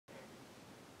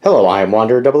Hello, I am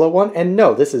Wanderer001, and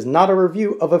no, this is not a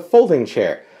review of a folding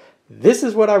chair. This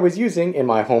is what I was using in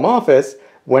my home office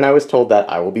when I was told that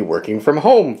I will be working from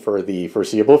home for the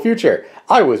foreseeable future.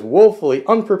 I was woefully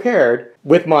unprepared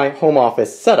with my home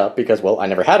office setup because, well, I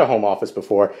never had a home office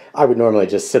before. I would normally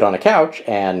just sit on a couch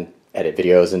and edit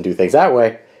videos and do things that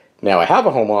way. Now I have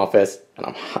a home office, and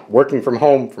I'm working from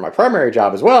home for my primary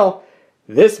job as well.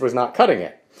 This was not cutting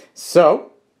it. So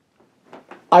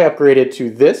I upgraded to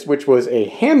this, which was a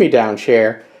hand-me-down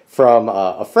chair from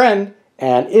a friend,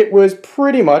 and it was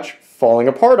pretty much falling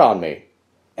apart on me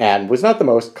and was not the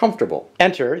most comfortable.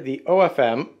 Enter the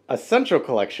OFM Essential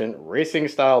Collection Racing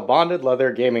Style Bonded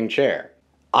Leather Gaming Chair.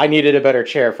 I needed a better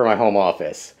chair for my home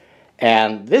office,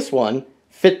 and this one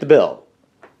fit the bill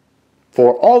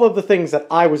for all of the things that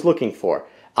I was looking for.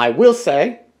 I will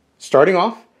say, starting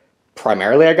off,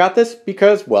 primarily I got this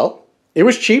because, well, it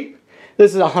was cheap.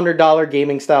 This is a $100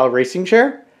 gaming style racing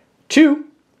chair. 2,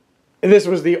 this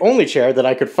was the only chair that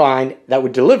I could find that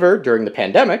would deliver during the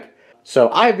pandemic. So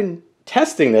I've been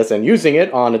testing this and using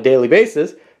it on a daily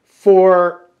basis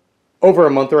for over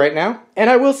a month right now. And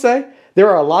I will say, there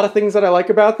are a lot of things that I like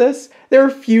about this. There are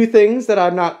a few things that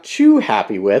I'm not too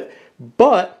happy with,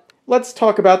 but let's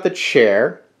talk about the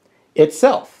chair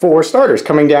itself. For starters,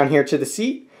 coming down here to the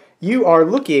seat, you are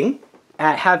looking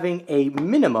at having a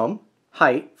minimum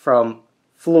height from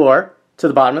floor to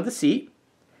the bottom of the seat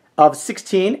of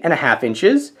 16.5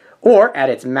 inches, or at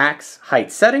its max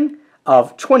height setting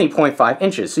of 20.5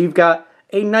 inches. So you've got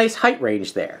a nice height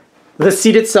range there. The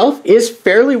seat itself is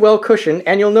fairly well cushioned,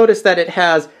 and you'll notice that it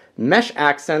has mesh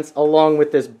accents along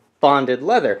with this bonded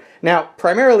leather. Now,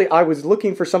 primarily I was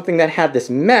looking for something that had this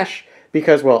mesh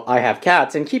because, well, I have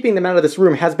cats, and keeping them out of this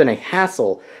room has been a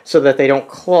hassle so that they don't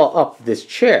claw up this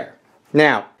chair.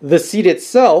 Now, the seat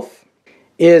itself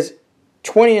is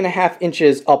 20.5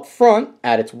 inches up front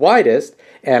at its widest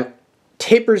and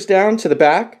tapers down to the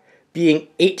back, being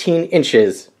 18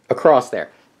 inches across there.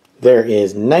 There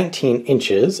is 19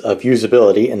 inches of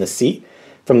usability in the seat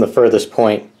from the furthest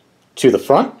point to the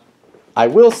front. I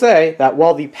will say that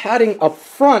while the padding up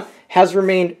front has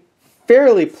remained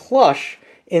fairly plush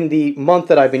in the month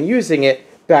that I've been using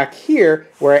it, back here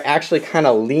where I actually kind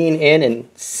of lean in and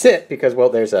sit because, well,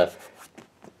 there's a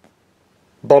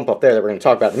bump up there that we're going to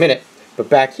talk about in a minute, but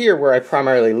back here where I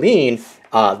primarily lean,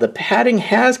 the padding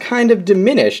has kind of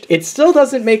diminished. It still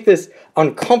doesn't make this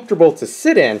uncomfortable to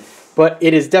sit in, but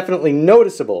it is definitely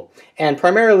noticeable. And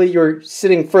primarily you're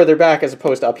sitting further back as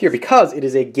opposed to up here because it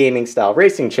is a gaming style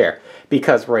racing chair.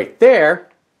 Because right there,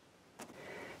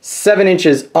 7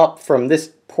 inches up from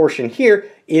this portion here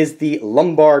is the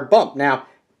lumbar bump. Now,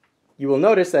 you will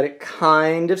notice that it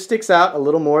kind of sticks out a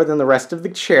little more than the rest of the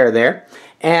chair there.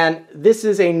 And this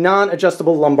is a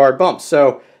non-adjustable lumbar bump.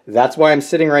 So that's why I'm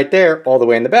sitting right there all the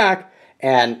way in the back.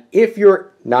 And if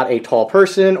you're not a tall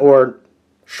person or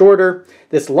shorter,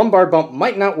 this lumbar bump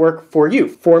might not work for you.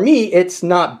 For me, it's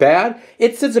not bad.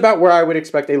 It sits about where I would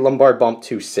expect a lumbar bump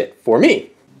to sit for me.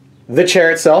 The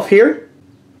chair itself here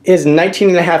is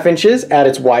 19.5 inches at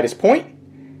its widest point.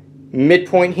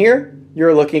 Midpoint here,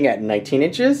 you're looking at 19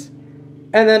 inches.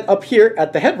 And then up here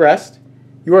at the headrest,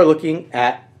 you are looking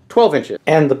at 12 inches.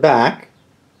 And the back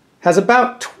has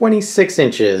about 26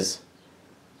 inches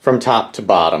from top to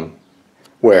bottom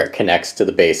where it connects to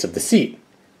the base of the seat.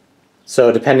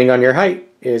 So depending on your height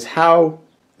is how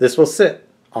this will sit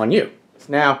on you.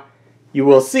 Now, you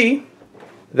will see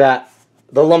that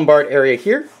the lumbar area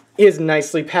here is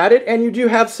nicely padded, and you do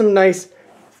have some nice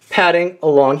padding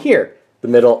along here. The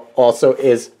middle also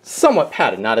is somewhat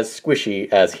padded, not as squishy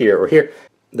as here or here.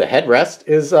 The headrest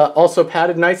is also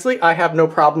padded nicely. I have no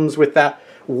problems with that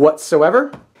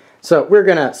whatsoever. So we're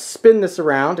going to spin this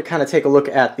around to kind of take a look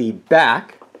at the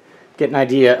back, get an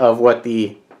idea of what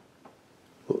the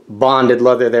bonded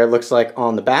leather there looks like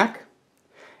on the back.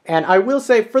 And I will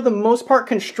say, for the most part,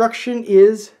 construction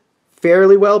is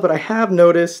fairly well, but I have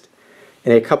noticed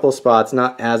in a couple spots,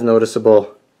 not as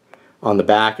noticeable on the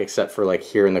back, except for like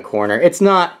here in the corner. It's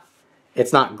not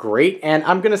great, and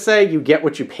I'm gonna say you get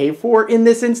what you pay for in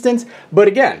this instance, but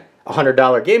again, a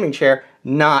 $100 gaming chair,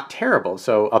 not terrible.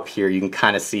 So up here you can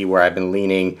kind of see where I've been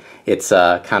leaning. It's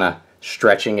kind of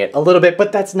stretching it a little bit,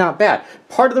 but that's not bad.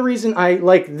 Part of the reason I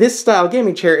like this style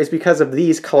gaming chair is because of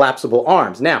these collapsible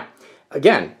arms. Now,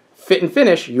 again, fit and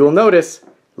finish, you'll notice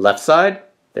left side,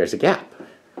 there's a gap.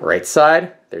 Right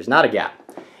side, there's not a gap.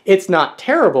 It's not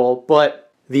terrible,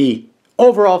 but the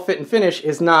overall fit and finish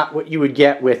is not what you would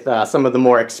get with some of the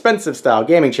more expensive style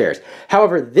gaming chairs.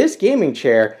 However, this gaming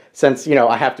chair, since, you know,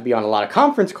 I have to be on a lot of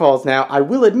conference calls now, I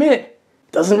will admit,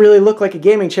 doesn't really look like a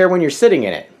gaming chair when you're sitting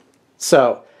in it.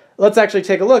 So let's actually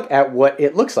take a look at what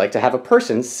it looks like to have a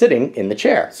person sitting in the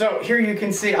chair. So here you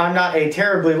can see I'm not a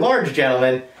terribly large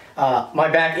gentleman. My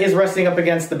back is resting up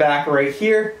against the back right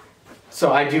here.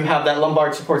 So I do have that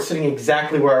lumbar support sitting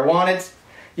exactly where I want it.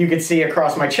 You can see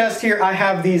across my chest here, I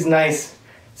have these nice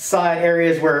side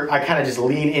areas where I kind of just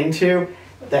lean into.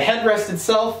 The headrest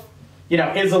itself, you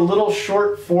know, is a little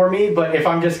short for me, but if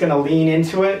I'm just going to lean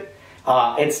into it,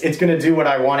 it's going to do what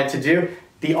I want it to do.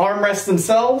 The armrests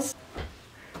themselves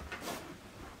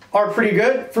are pretty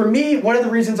good. For me, one of the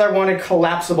reasons I wanted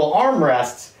collapsible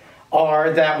armrests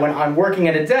are that when I'm working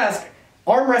at a desk,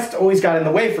 armrests always got in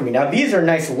the way for me. Now these are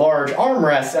nice large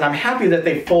armrests, and I'm happy that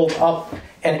they fold up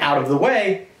and out of the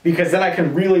way, because then I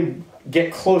can really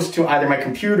get close to either my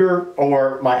computer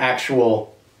or my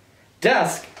actual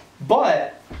desk.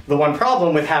 But the one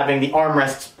problem with having the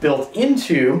armrests built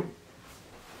into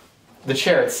the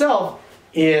chair itself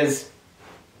is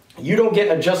you don't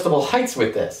get adjustable heights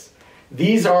with this.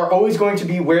 These are always going to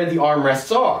be where the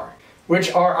armrests are,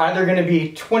 which are either going to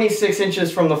be 26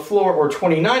 inches from the floor or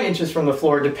 29 inches from the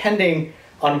floor, depending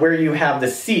on where you have the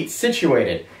seat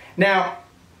situated. Now,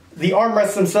 the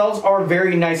armrests themselves are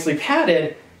very nicely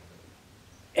padded,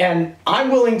 and I'm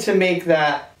willing to make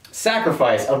that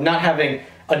sacrifice of not having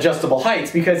adjustable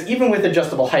heights, because even with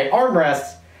adjustable height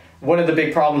armrests, one of the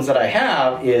big problems that I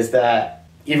have is that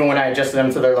even when I adjusted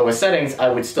them to their lowest settings, I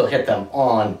would still hit them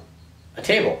on a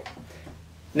table.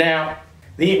 Now,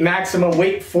 the maximum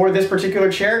weight for this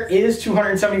particular chair is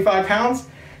 275 pounds.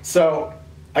 So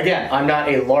again, I'm not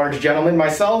a large gentleman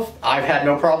myself. I've had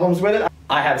no problems with it.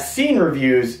 I have seen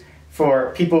reviews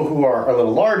for people who are a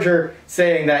little larger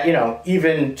saying that, you know,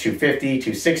 even 250,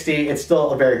 260, it's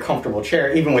still a very comfortable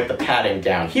chair, even with the padding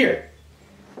down here.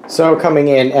 So coming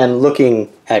in and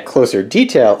looking at closer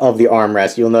detail of the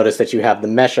armrest, you'll notice that you have the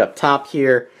mesh up top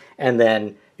here, and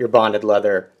then your bonded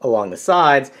leather along the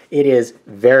sides. It is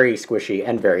very squishy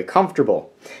and very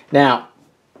comfortable. Now,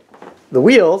 the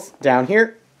wheels down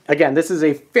here, again, this is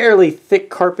a fairly thick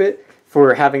carpet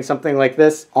for having something like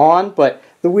this on, but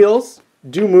the wheels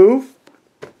do move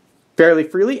fairly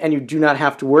freely, and you do not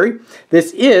have to worry.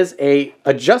 This is a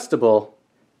adjustable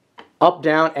up,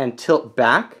 down, and tilt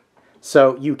back,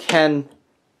 so you can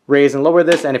raise and lower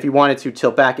this, and if you wanted to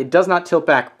tilt back, it does not tilt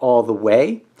back all the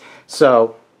way,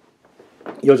 so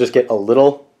you'll just get a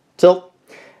little tilt.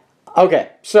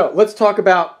 Okay, so let's talk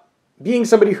about being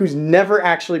somebody who's never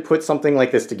actually put something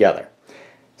like this together.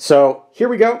 So here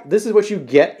we go. This is what you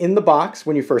get in the box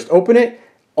when you first open it.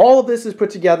 All of this is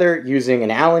put together using an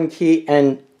Allen key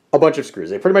and a bunch of screws.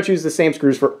 They pretty much use the same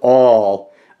screws for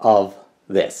all of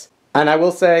this. And I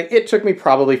will say it took me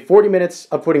probably 40 minutes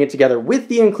of putting it together with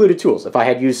the included tools. If I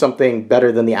had used something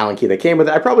better than the Allen key that came with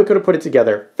it, I probably could have put it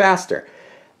together faster.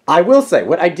 I will say,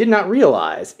 what I did not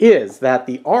realize is that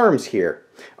the arms here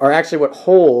are actually what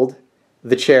hold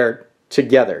the chair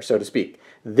together, so to speak.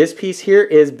 This piece here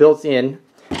is built in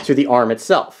to the arm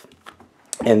itself,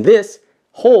 and this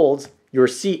holds your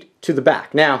seat to the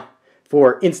back. Now,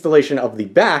 for installation of the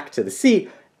back to the seat,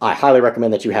 I highly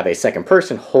recommend that you have a second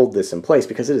person hold this in place,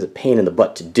 because it is a pain in the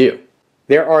butt to do.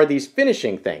 There are these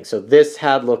finishing things. So this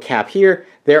had a little cap here.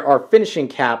 There are finishing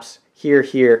caps here,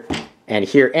 here, and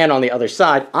here, and on the other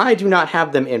side. I do not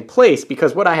have them in place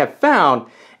because what I have found,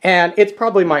 and it's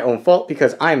probably my own fault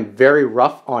because I'm very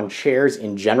rough on chairs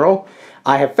in general,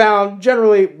 I have found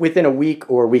generally within a week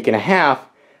or a week and a half,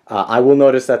 I will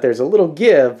notice that there's a little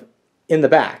give in the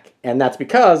back, and that's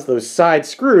because those side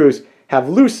screws have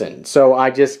loosened. So I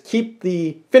just keep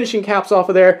the finishing caps off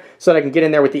of there so that I can get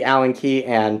in there with the Allen key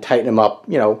and tighten them up,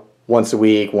 you know, once a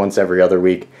week, once every other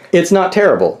week. It's not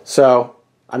terrible. So,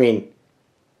 I mean,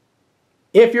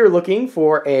 if you're looking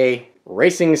for a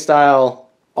racing style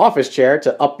office chair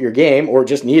to up your game, or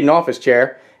just need an office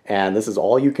chair, and this is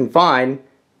all you can find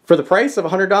for the price of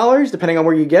 $100, depending on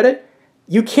where you get it,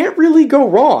 you can't really go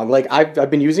wrong. Like, I've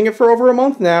been using it for over a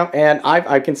month now, and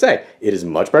I can say it is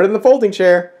much better than the folding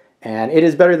chair, and it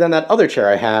is better than that other chair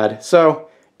I had. So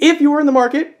if you were in the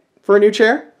market for a new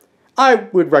chair, I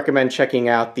would recommend checking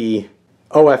out the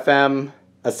OFM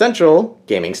Essential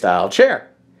Gaming Style Chair.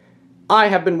 I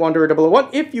have been Wanderer001.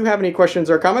 If you have any questions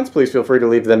or comments, please feel free to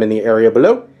leave them in the area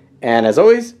below. And as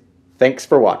always, thanks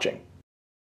for watching.